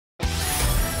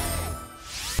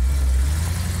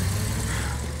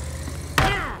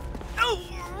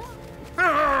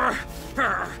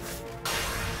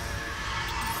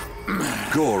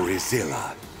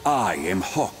Gorizilla, I am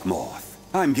Hawk Moth.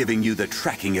 I'm giving you the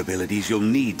tracking abilities you'll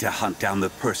need to hunt down the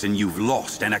person you've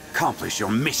lost and accomplish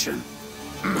your mission.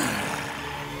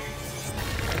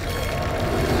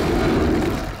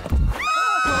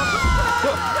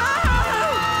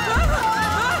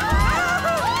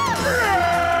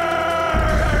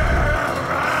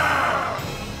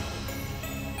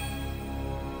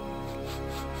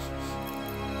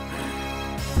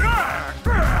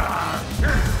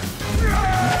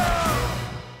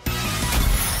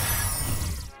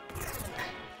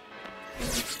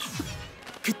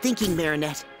 Good thinking,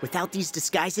 Marinette. Without these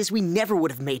disguises, we never would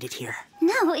have made it here.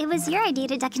 No, it was your idea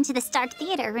to duck into the Stark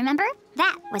Theater, remember?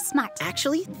 That was smart.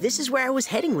 Actually, this is where I was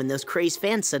heading when those crazed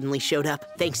fans suddenly showed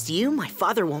up. Thanks to you, my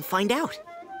father won't find out.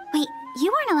 Wait,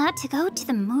 you weren't allowed to go to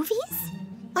the movies?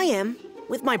 I am.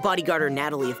 With my bodyguard,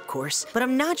 Natalie, of course. But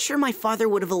I'm not sure my father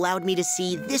would have allowed me to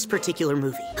see this particular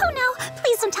movie. Oh no,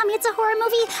 please don't tell me it's a horror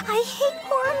movie. I hate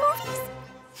horror movies.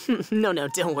 No,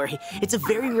 don't worry. It's a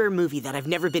very rare movie that I've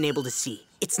never been able to see.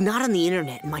 It's not on the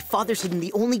internet, and my father's hidden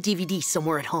the only DVD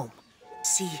somewhere at home.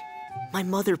 See, my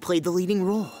mother played the leading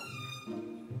role.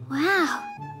 Wow,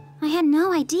 I had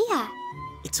no idea.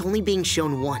 It's only being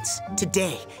shown once,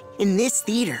 today, in this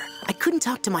theater. I couldn't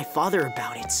talk to my father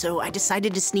about it, so I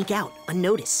decided to sneak out,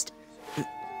 unnoticed. I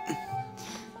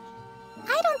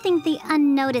don't think the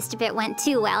unnoticed bit went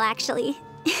too well, actually.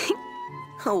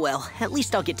 Oh well, at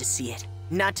least I'll get to see it.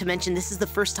 Not to mention, this is the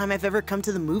first time I've ever come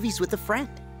to the movies with a friend.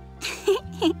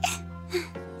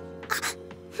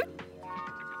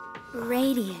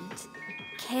 Radiant,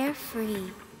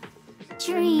 carefree,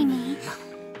 Dreamy,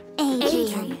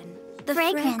 Adrien, the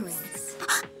fragrance.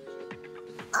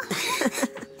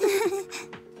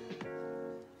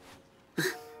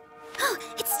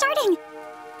 It's starting!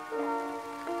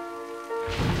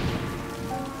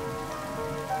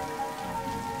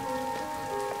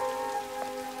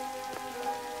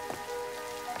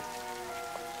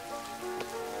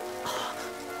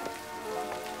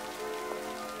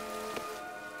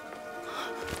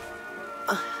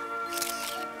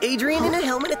 Adrien in a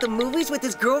helmet at the movies with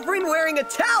his girlfriend wearing a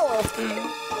towel!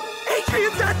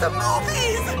 Adrien's at the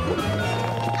movies!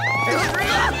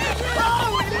 Adrien!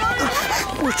 Oh,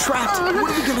 We're trapped. What are we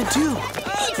gonna do?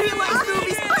 Adrien likes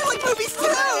movies! I like movies too!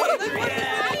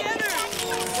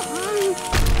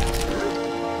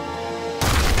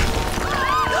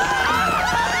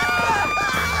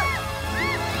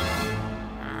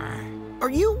 Are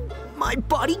you my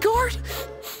bodyguard?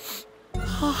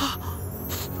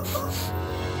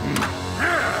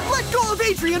 Let go of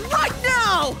Adrien right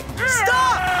now!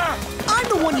 Stop! I'm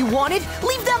the one you wanted.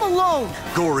 Leave them alone.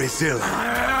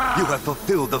 Gorizilla, you have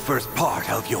fulfilled the first part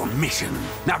of your mission.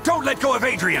 Now don't let go of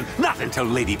Adrien, not until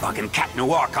Ladybug and Cat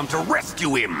Noir come to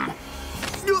rescue him.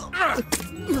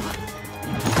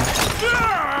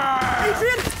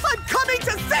 Adrien, I'm coming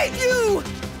to save you!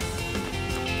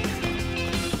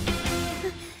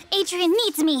 Adrien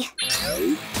needs me.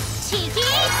 Cheeky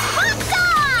Hawk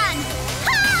on!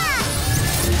 Ha!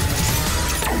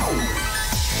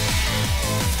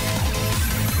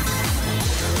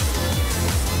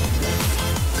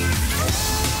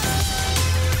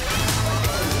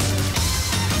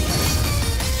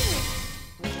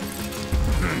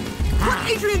 Put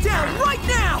Adrien down right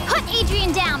now! Put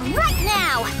Adrien down right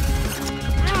now!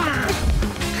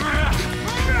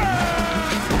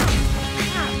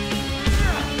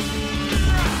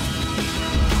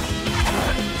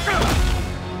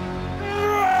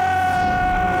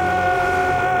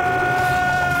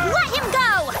 Let him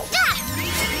go!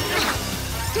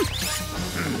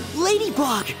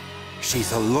 Ladybug!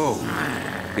 She's alone.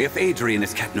 If Adrien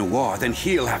is Cat Noir, then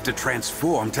he'll have to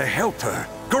transform to help her.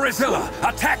 Gorizilla,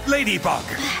 attack Ladybug!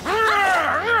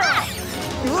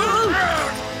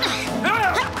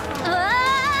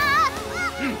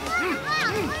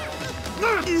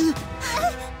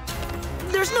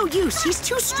 There's no use. He's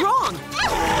too strong.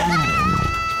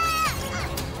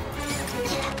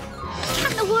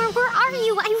 Cat Noir, where are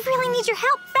you? I really need your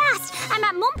help fast. I'm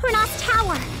at Montparnasse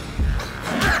Tower.